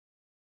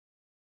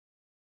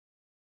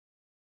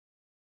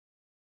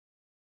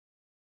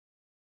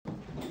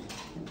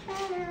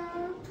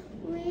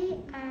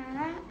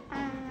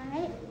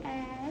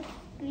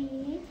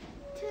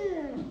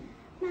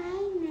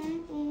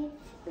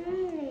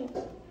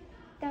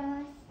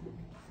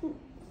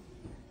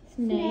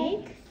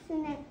Snake.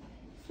 Snap,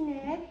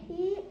 snap,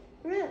 he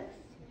looks.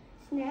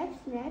 Snap,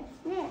 snap,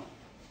 snap.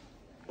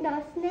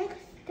 The snake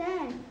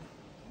stands.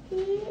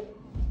 He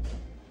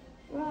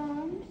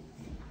runs.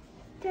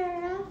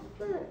 Stella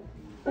food.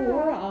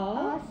 Or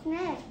a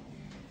snake.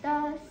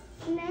 The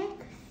snake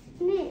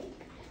snips.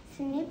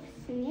 Snip,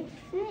 snip,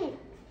 snip.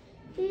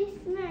 He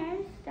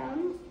smells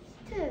some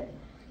stew.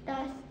 The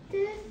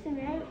stew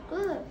smells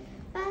good.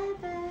 Bye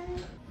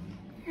bye.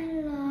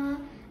 Hello,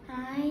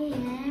 I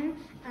am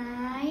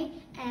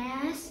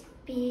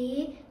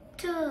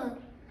ISB2.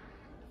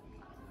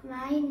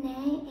 My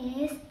name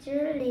is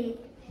Julie.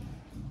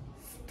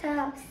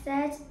 Stop,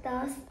 says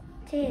the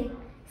stick.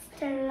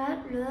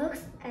 Stella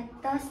looks at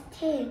the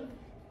stick.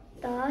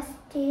 The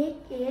stick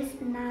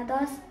is not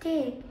a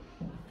stick.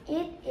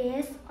 It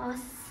is a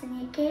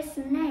sneaky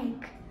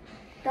snake.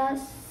 The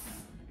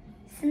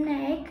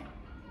snake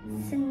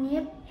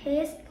snips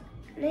his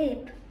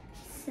lip.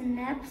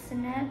 Snap,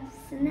 snap,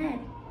 snap.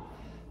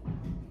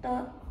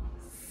 The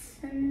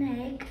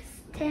snake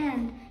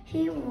stands.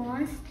 He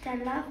wants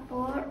Stella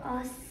for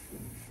a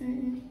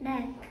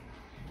snack.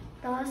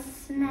 The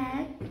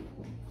snake.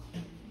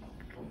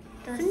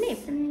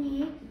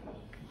 Snip.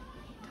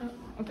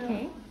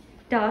 Okay.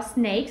 The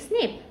snake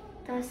snip.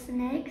 The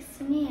snake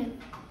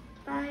snip.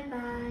 Bye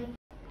bye.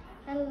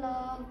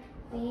 Hello,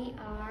 we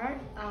are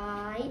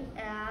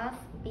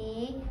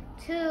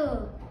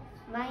IFB2.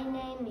 My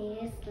name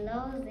is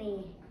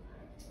Rosie.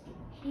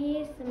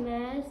 He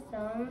smells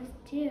some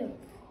stew.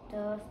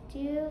 The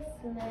stew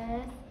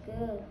smells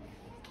good.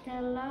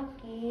 Stella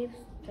gives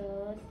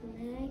the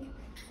snake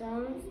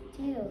some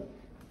stew.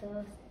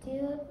 The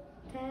stew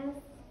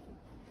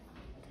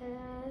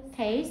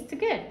Tastes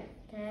good.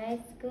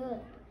 tastes good.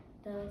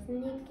 The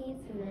sneaky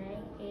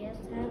snake is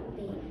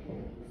happy.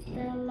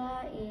 Stella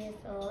is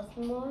a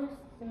small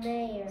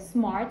snail.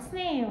 Smart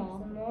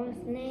snail. Small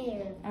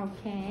snail.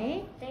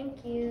 Okay.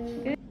 Thank you.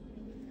 Good.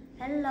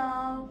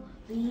 Hello,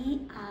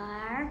 we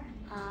are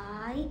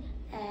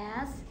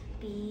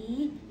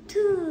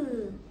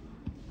ISB2.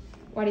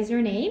 What is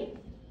your name?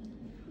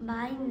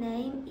 My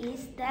name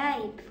is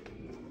Dave.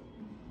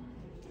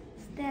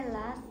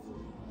 Stella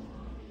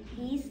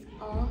is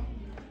a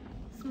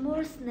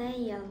small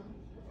snail.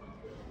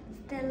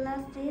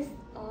 Stella sees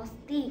a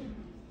stick.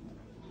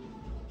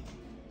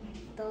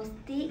 The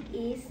stick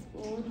is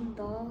on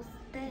the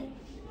stairs.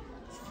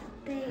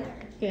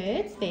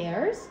 Good.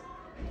 Stairs.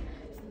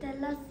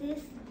 Stella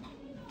sits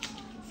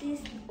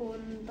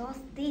on the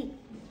stick.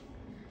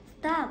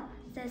 Stop,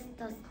 says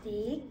the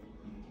stick.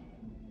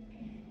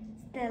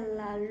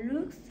 Stella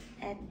looks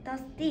at the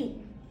stick.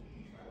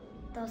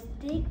 The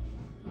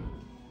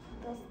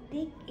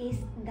stick is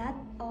not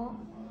a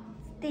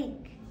stick.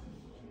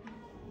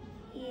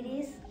 It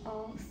is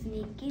a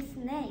sneaky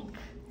snake.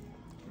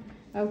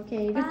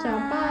 Okay. Good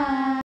job.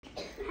 Bye.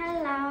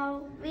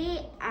 Hello, we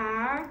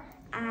are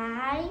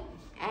ISB2.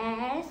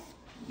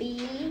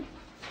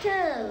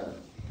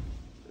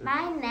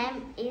 My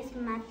name is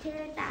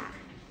Matilda.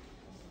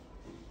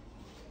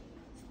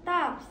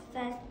 Stop,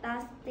 says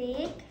the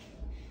stick.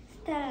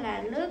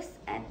 Stella looks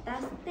at the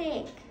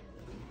stick.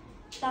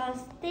 The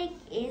stick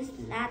is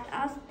not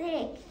a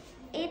stick.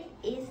 It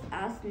is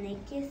a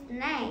sneaky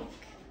snake.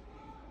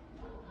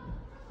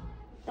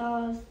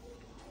 The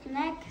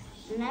snake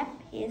snaps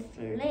his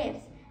lips.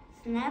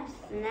 Snap,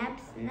 snap,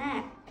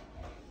 snap.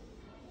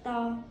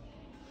 The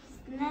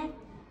snake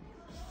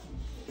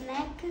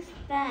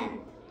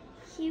stands.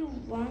 He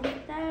wants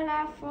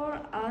Stella for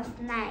a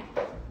snack.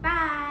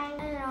 Bye.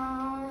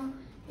 Hello,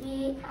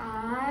 we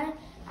are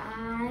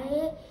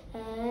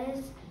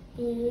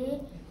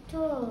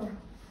ISB2.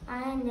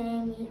 My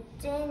name is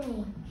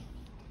Jenny.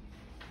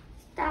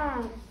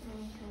 Stop,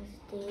 said the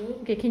stick.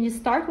 Okay. Can you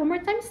start one more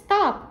time?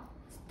 Stop.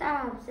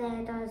 Stop,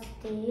 said the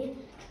stick.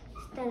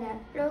 Stella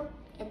looked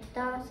at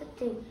the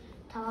stick.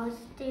 The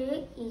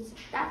stick is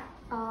not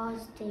a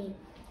stick.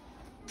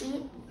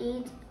 It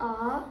is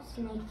a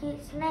sneaky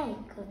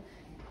snake.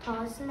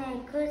 The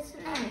snake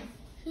snaps.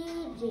 He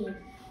did.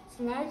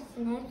 Snap,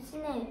 snap,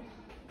 snap.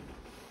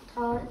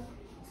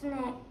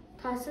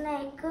 The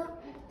snake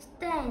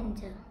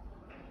stands.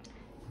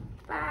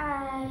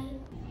 Bye.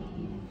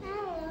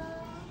 Hello,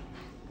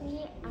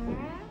 we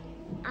are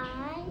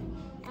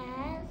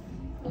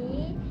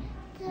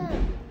ISB2.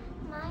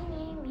 My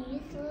name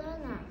is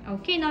Lena.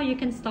 Okay. Now you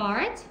can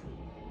start.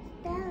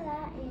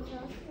 Stella is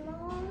a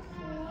small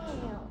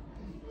snail.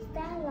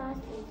 Stella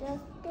is a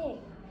stick.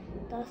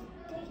 The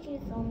stick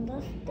is on the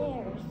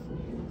stairs.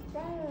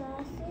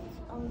 Stella sits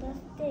on the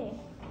stick.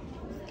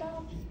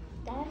 Stop,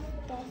 that's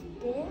the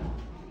stick.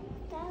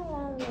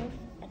 Stella looks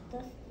at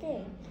the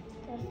stick.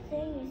 The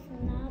stick is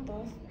not a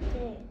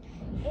stick.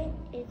 It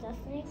is a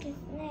sneaky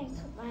snake.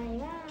 Bye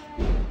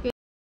bye.